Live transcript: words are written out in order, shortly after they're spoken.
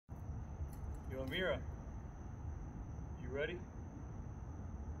Sam&Amira, you ready?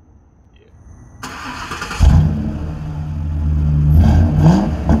 Yeah.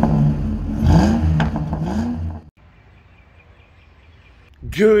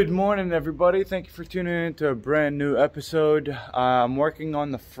 Good morning, everybody. Thank you for tuning in to a brand new episode. I'm working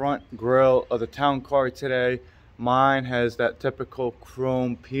on the front grille of the town car today. Mine has that typical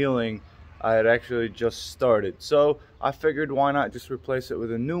chrome peeling. I had actually just started, so I figured why not just replace it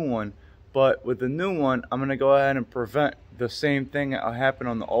with a new one. But with the new one, I'm gonna go ahead and prevent the same thing that happened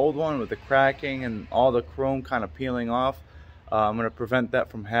on the old one with the cracking and all the chrome kind of peeling off. I'm gonna prevent that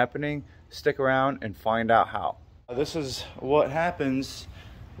from happening. Stick around and find out how. This is what happens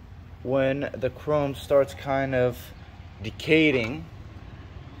when the chrome starts kind of decaying.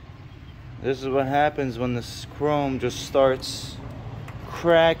 This is what happens when this chrome just starts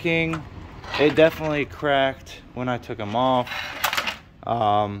cracking. It definitely cracked when I took them off.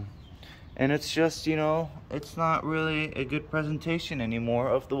 And it's just, you know, it's not really a good presentation anymore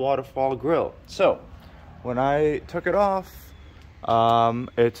of the waterfall grill. So when I took it off,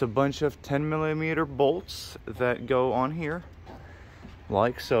 it's a bunch of 10mm bolts that go on here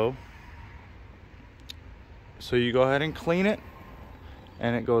like so. So you go ahead and clean it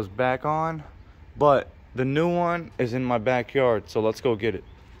and it goes back on, but the new one is in my backyard, so let's go get it.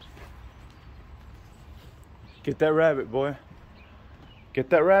 Get that rabbit, boy. Get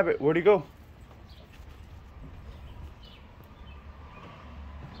that rabbit. Where'd he go?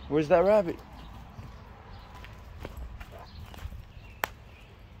 Where's that rabbit?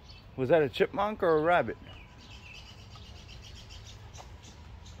 Was that a chipmunk or a rabbit?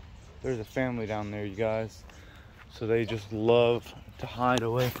 There's a family down there, you guys. So they just love to hide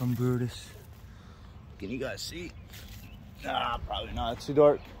away from Brutus. Can you guys see? Nah, probably not. It's too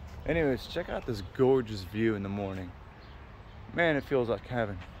dark. Anyways, check out this gorgeous view in the morning. Man, it feels like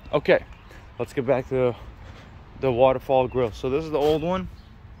heaven. Okay, let's get back to the waterfall grill. So this is the old one.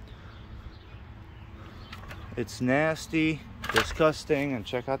 It's nasty, disgusting, and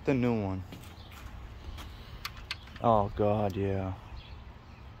check out the new one. Oh God, yeah.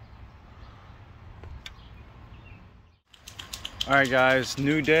 All right, guys,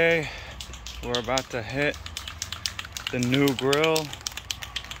 new day. We're about to hit the new grill.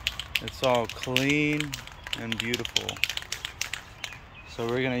 It's all clean and beautiful. So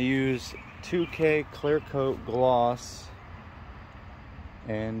we're gonna use 2K clear coat gloss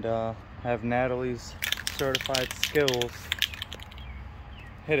and have Natalie's certified skills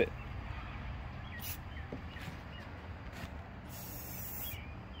hit it.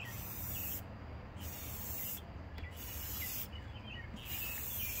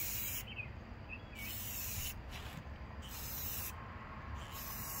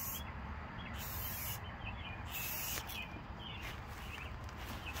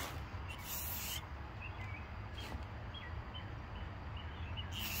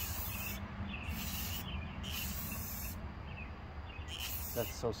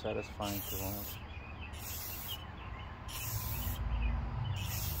 That's so satisfying to watch.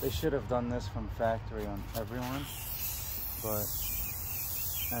 They should have done this from factory on everyone, but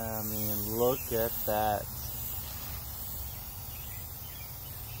I mean, look at that.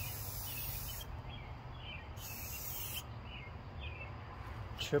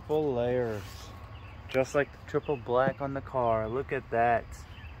 Triple layers, just like the triple black on the car. Look at that.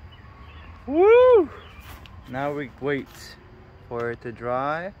 Woo! Now we wait for it to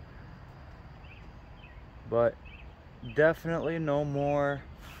dry, but definitely no more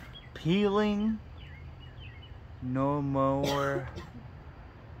peeling, no more.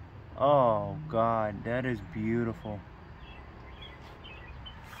 Oh God, that is beautiful.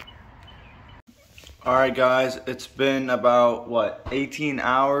 All right, guys, it's been about what, 18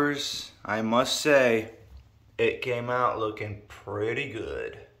 hours. I must say it came out looking pretty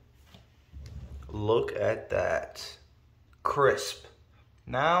good. Look at that. Crisp.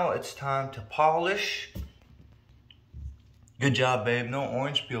 Now it's time to polish. Good job, babe. No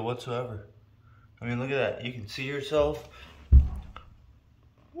orange peel whatsoever. I mean, look at that. You can see yourself.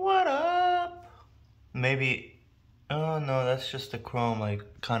 What up? Maybe, oh no, that's just the chrome like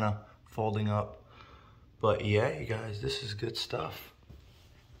kind of folding up. But yeah, you guys, this is good stuff.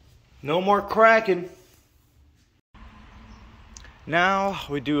 No more cracking. Now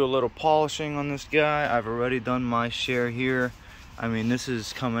we do a little polishing on this guy. I've already done my share here. I mean, this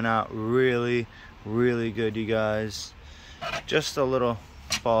is coming out really, really good, you guys. Just a little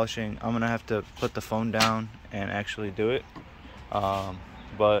polishing. I'm gonna have to put the phone down and actually do it.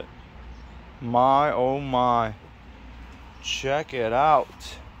 But my, oh my, check it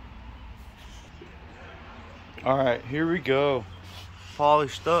out. All right, here we go.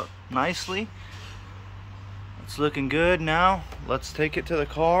 Polished up nicely. It's looking good. Now let's take it to the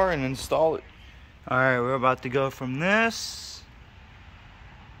car and install it. All right, we're about to go from this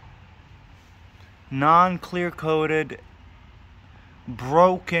non-clear coated,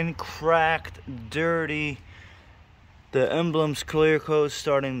 broken, cracked, dirty, the emblem's clear coat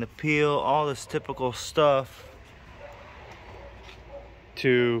starting to peel, all this typical stuff,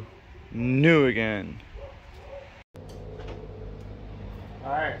 to new again.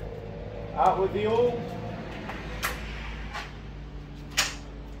 All right, out with the old,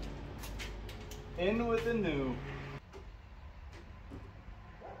 in with the new.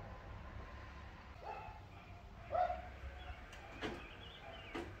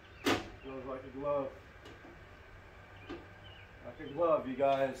 Feels like a glove. Like a glove, you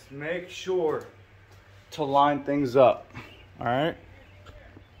guys. Make sure to line things up. All right?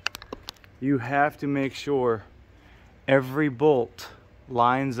 You have to make sure every bolt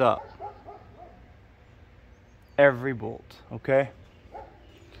lines up. Every bolt, okay?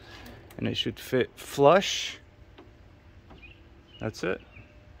 And it should fit flush. That's it.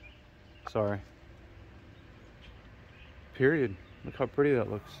 Sorry. Period. Look how pretty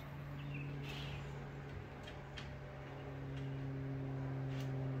that looks.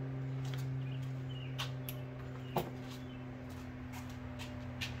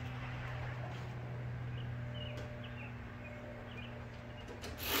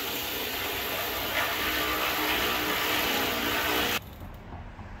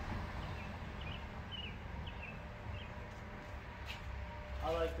 I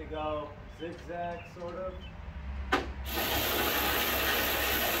like to go zigzag, sort of.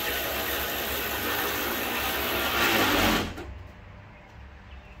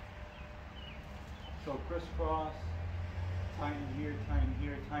 So crisscross, tighten here, tighten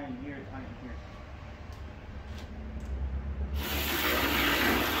here, tighten here, tighten here.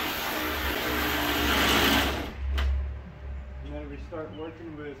 And then we start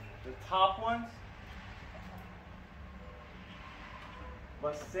working with the top ones.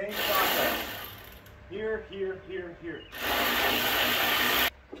 But same process. Here, here, here, here.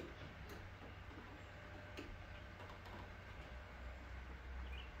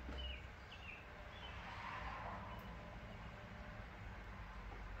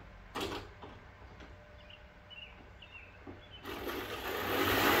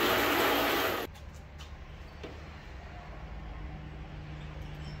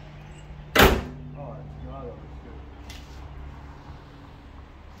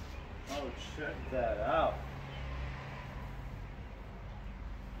 Oh, check that out.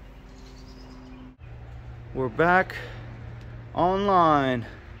 We're back online.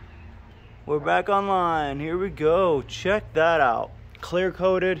 We're back online. Here we go. Check that out. Clear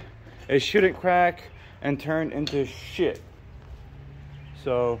coated. It shouldn't crack and turn into shit.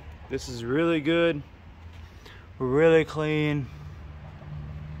 So this is really good. Really clean.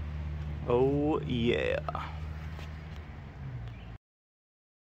 Oh yeah.